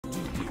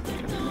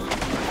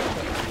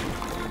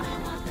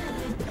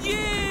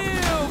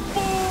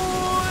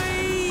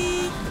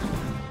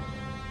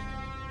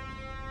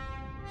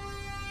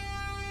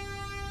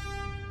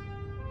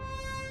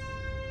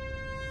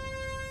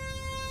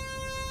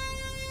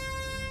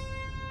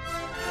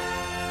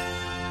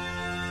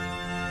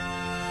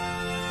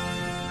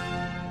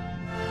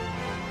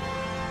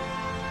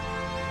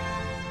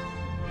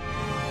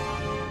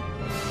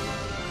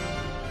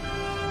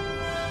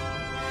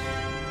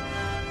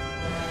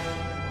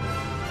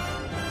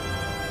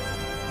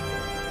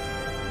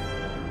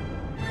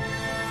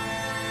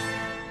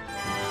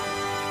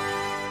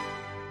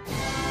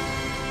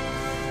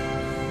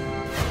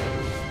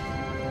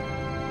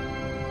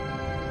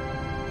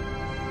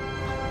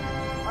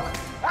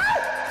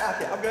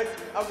good.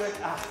 I'm good.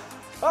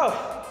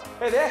 Oh,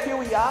 hey there. Here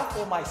we are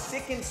for my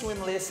second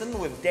swim lesson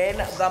with Dan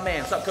the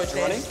man. What's up, Coach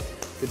Dan? Ronnie,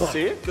 good to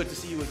see you. Good to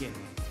see you again.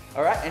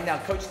 All right, and now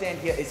Coach Dan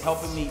here is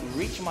helping me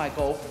reach my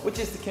goal, which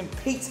is to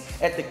compete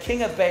at the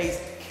King of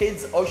Bays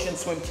Kids Ocean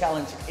Swim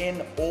Challenge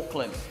in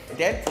Auckland.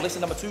 Dan, for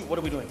lesson number 2, what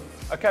are we doing?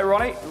 Okay,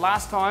 Ronnie,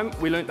 last time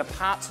we learnt the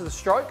parts of the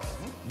stroke.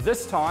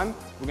 This time,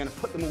 we're going to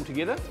put them all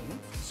together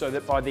so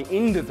that by the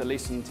end of the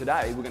lesson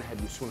today, we're going to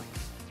have you swimming.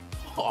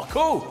 Oh,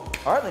 cool.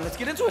 All right, then let's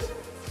get into it.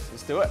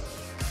 Let's do it.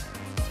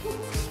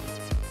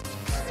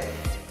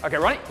 Okay,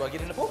 Ronnie. Do I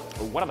get in the pool?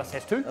 Well, one of us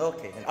has to.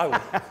 Okay, then I will.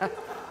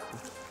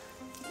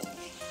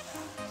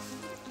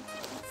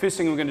 First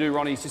thing we're going to do,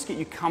 Ronnie, is just get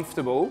you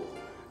comfortable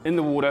in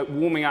the water,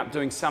 warming up,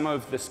 doing some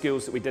of the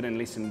skills that we did in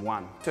lesson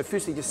 1. So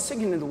firstly, just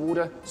sink into the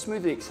water,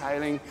 smoothly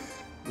exhaling,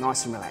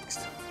 nice and relaxed.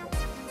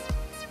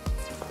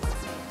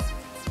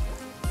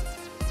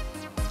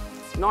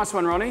 Nice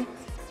one, Ronnie.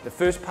 The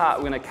first part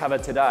we're going to cover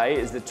today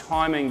is the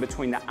timing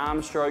between the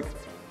arm stroke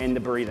and the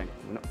breathing.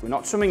 We're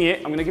not swimming yet.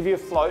 I'm going to give you a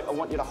float. I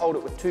want you to hold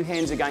it with 2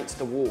 hands against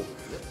the wall.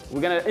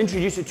 We're going to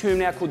introduce a term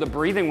now called the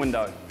breathing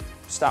window.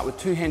 Start with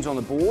 2 hands on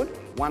the board.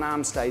 One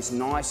arm stays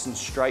nice and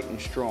straight and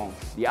strong.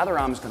 The other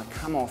arm is going to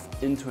come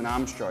off into an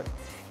arm stroke.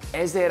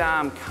 As that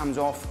arm comes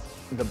off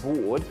the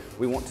board,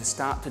 we want to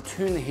start to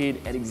turn the head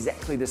at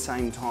exactly the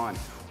same time.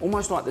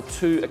 Almost like the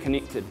two are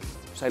connected,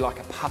 say like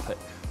a puppet.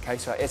 Okay,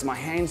 so as my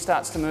hand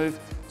starts to move,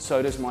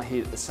 so does my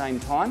head at the same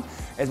time.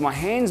 As my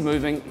hand's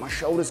moving, my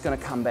shoulder's going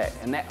to come back,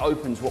 and that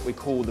opens what we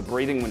call the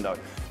breathing window.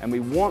 And we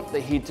want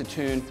the head to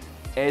turn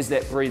as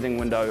that breathing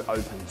window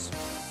opens.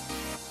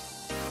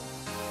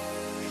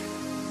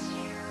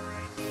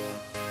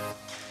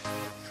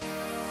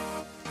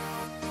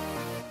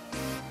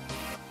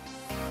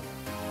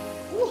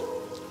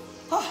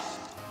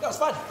 That was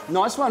fun.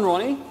 Nice one,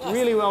 Ronnie. Nice.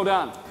 Really well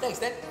done. Thanks,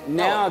 Dan.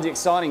 Now the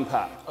exciting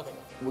part. Okay.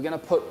 We're going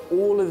to put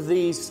all of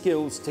these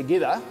skills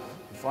together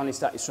and finally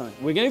start your swimming.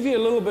 We're going to give you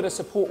a little bit of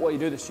support while you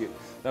do this,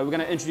 though. We're going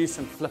to introduce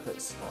some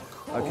flippers. Oh,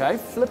 cool. Okay,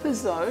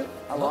 flippers though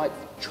are like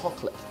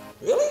chocolate.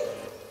 Really?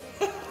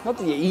 Not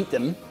that you eat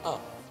them. Oh.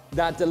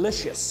 They're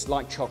delicious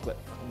like chocolate.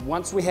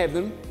 Once we have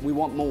them, we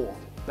want more.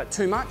 But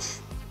too much,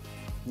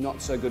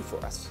 not so good for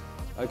us.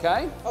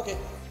 Okay? Okay.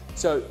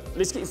 So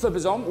let's get your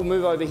flippers on. We'll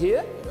move over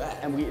here Right.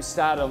 and we'll get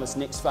started on this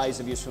next phase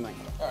of your swimming.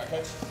 All right,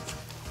 Coach.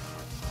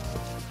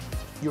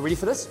 You ready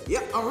for this?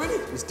 Yep, I'm ready.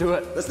 Let's do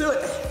it. Let's do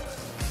it.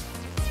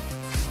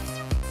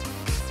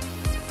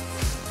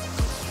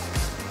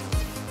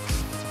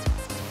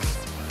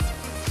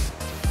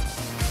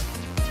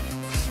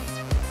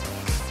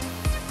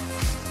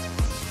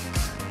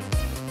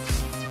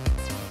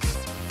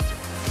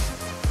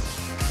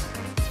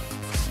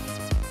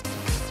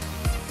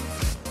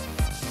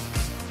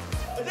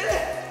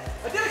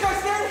 I did it,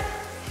 Coach Dan.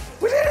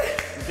 We did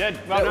it. You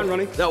did. Well done,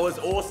 Ronnie. That was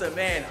awesome,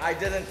 man. I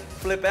didn't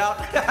flip out.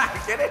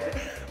 Get it?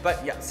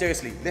 But yeah,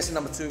 seriously, lesson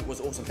number 2 was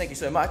awesome. Thank you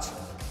so much.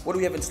 What do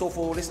we have in store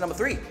for lesson number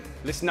 3?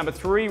 Lesson number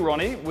 3,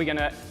 Ronnie, we're going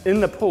to,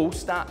 in the pool,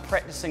 start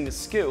practicing the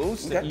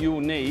skills that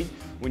you'll need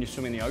when you're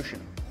swimming in the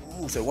ocean.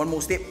 Ooh, so one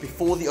more step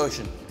before the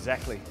ocean.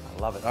 Exactly. I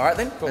love it. All right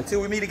then,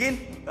 until we meet again.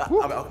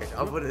 Okay,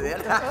 I'll put it there.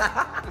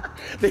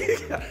 There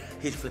you go.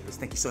 Here's flippers.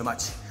 Thank you so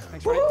much.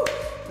 Thanks, Ronnie.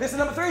 Lesson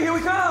number 3, here we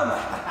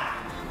come.